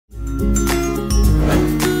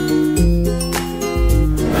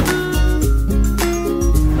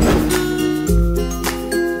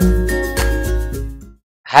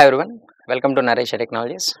Hi everyone, welcome to Naresh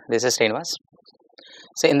Technologies. This is Srinivas.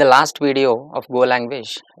 So in the last video of Go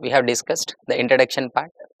language, we have discussed the introduction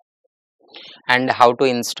part and how to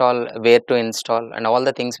install, where to install and all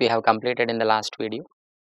the things we have completed in the last video.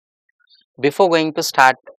 Before going to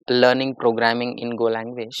start learning programming in Go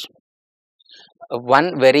language,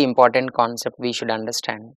 one very important concept we should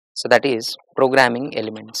understand. So that is programming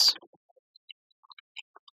elements.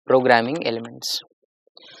 Programming elements.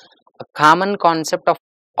 A common concept of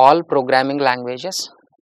all programming languages,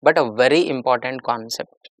 but a very important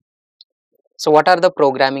concept. So what are the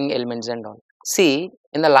programming elements and all? See,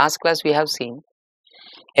 in the last class we have seen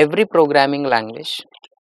every programming language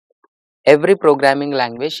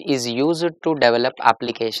is used to develop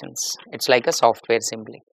applications. It's like a software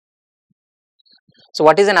simply. So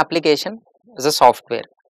what is an application? It's a software.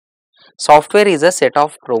 Software is a set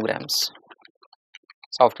of programs.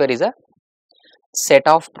 Software is a set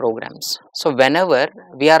of programs. So whenever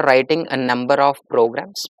we are writing a number of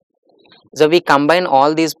programs, so we combine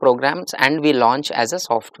all these programs and we launch as a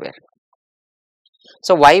software.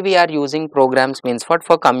 So why we are using programs means what?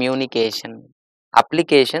 For communication.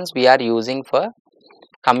 Applications we are using for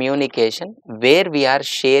communication, where we are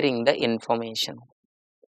sharing the information.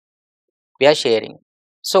 We are sharing.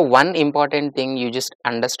 So one important thing you just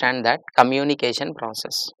understand, that communication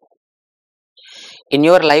process. In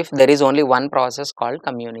your life there is only one process called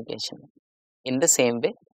communication. In the same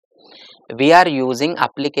way, we are using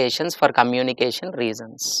applications for communication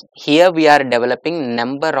reasons. Here we are developing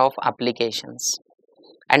number of applications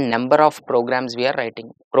and number of programs we are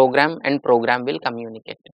writing. Program and program will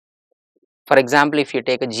communicate. For example, if you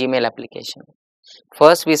take a Gmail application,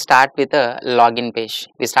 first we start with a login page.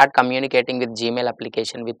 We start communicating with Gmail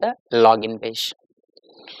application with a login page.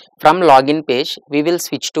 From login page, we will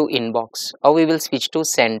switch to inbox, or we will switch to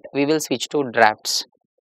send, we will switch to drafts.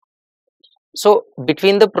 So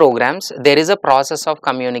between the programs, there is a process of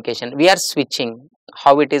communication. We are switching.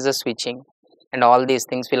 How it is a switching, and all these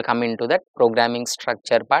things will come into that programming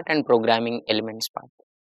structure part and programming elements part.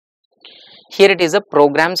 Here it is a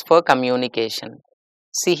programs for communication.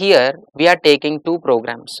 See, here we are taking two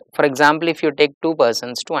programs. For example, if you take two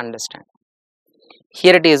persons to understand,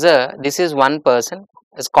 here it is this is one person,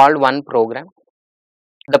 is called one program.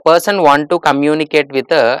 The person want to communicate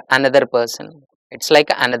with another person. It's like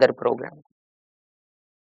another program.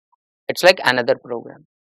 It's like another program.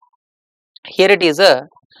 Here it is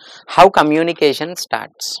how communication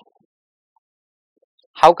starts.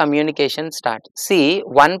 How communication starts. See,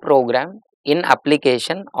 one program in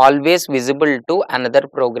application always visible to another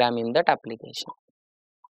program in that application.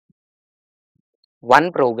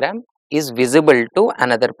 One program is visible to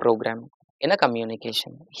another program in a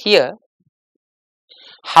communication. Here,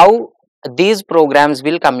 how these programs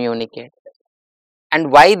will communicate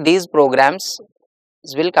and why these programs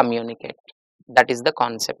will communicate, that is the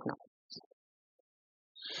concept now.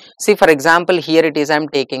 See, for example, here it is, I am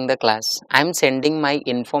taking the class, I am sending my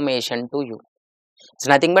information to you. It's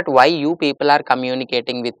nothing but why you people are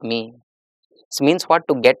communicating with me. It means what?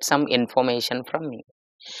 To get some information from me.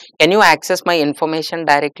 Can you access my information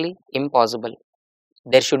directly? Impossible.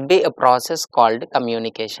 There should be a process called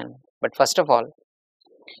communication. But first of all,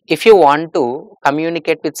 if you want to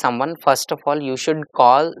communicate with someone, first of all you should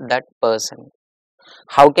call that person.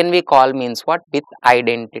 How can we call means what? With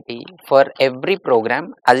identity. For every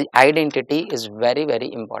program, identity is very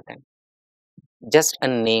important. Just a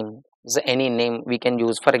name, so any name we can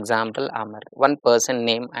use. For example, Amar, one person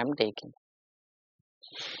name I am taking.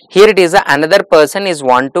 Here it is another person is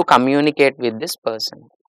want to communicate with this person.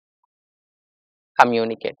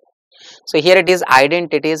 Communicate. So here it is,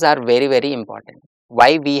 identities are very important.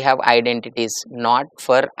 Why we have identities? Not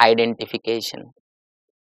for identification.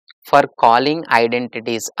 For calling,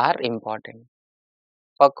 identities are important.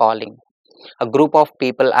 For calling, a group of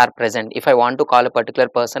people are present. If I want to call a particular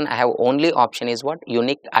person, I have only option is what?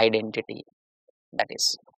 Unique identity. That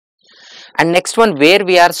is. And next one, where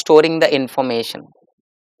we are storing the information.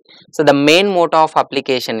 So the main motto of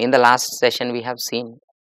application, in the last session we have seen.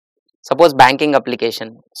 Suppose banking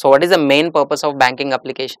application. So what is the main purpose of banking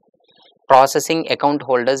application? Processing account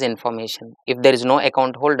holders information. If there is no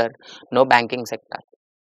account holder, no banking sector.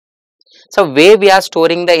 So way we are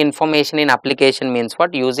storing the information in application means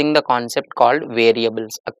what? Using the concept called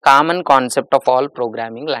variables. A common concept of all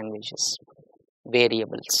programming languages.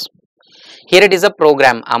 Variables. Here it is a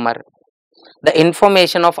program, Amar. The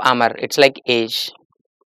information of Amar, it's like age,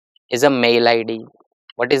 is a mail ID.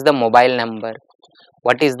 What is the mobile number?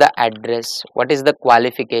 What is the address? What is the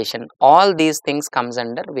qualification? All these things comes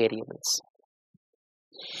under variables.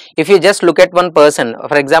 If you just look at one person,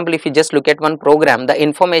 for example, if you just look at one program, the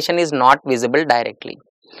information is not visible directly.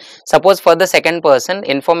 Suppose for the second person,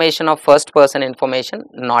 information of first person information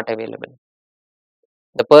not available.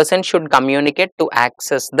 The person should communicate to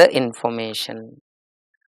access the information.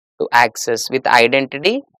 To access with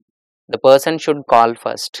identity, the person should call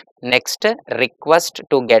first. Next, request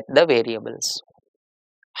to get the variables.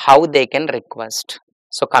 How they can request.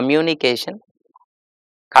 So communication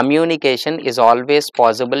is always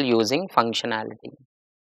possible using functionality.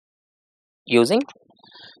 Using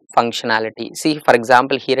functionality. See, for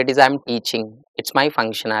example, here it is, I am teaching. It's my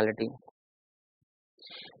functionality.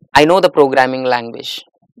 I know the programming language.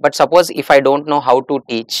 But suppose if I don't know how to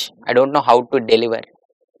teach, I don't know how to deliver,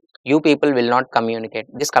 you people will not communicate.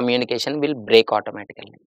 This communication will break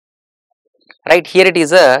automatically. Right, here it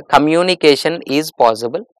is, a communication is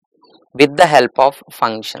possible with the help of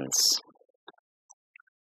functions.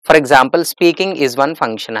 For example, speaking is one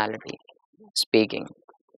functionality. Speaking.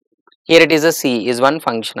 Here it is, a C is one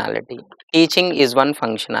functionality. Teaching is one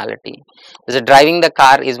functionality. Driving the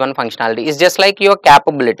car is one functionality. It's just like your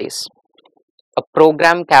capabilities. A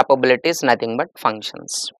program capability is nothing but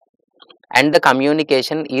functions. And the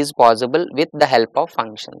communication is possible with the help of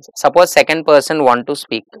functions. Suppose second person want to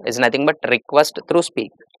speak, is nothing but request through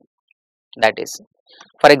speak. That is,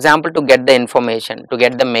 for example, to get the information, to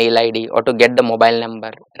get the mail ID or to get the mobile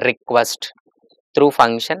number, request through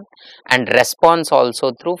function, and response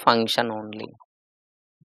also through function only.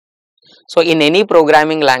 So in any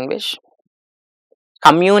programming language,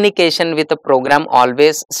 communication with a program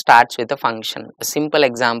always starts with a function. A simple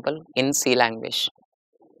example, in C language,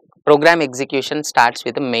 program execution starts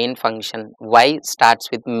with a main function. Why starts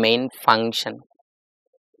with main function?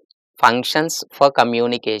 Functions for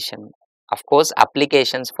communication. Of course,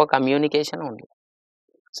 applications for communication only.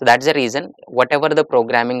 So that's the reason, whatever the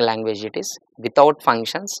programming language it is, without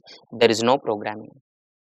functions, there is no programming.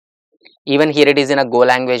 Even here it is in a Go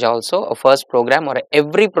language also, a first program or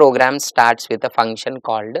every program starts with a function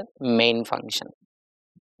called main function.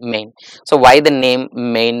 Main. So why the name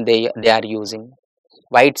main they are using?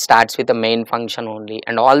 Why it starts with a main function only?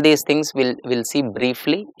 And all these things we'll see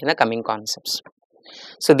briefly in the coming concepts.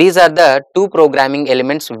 So these are the two programming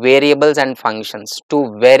elements, variables and functions,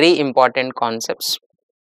 two very important concepts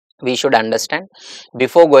we should understand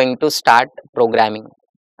before going to start programming.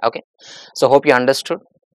 Okay, so hope you understood.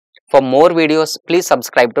 For more videos, please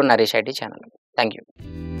subscribe to Naresh IT channel. Thank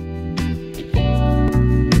you.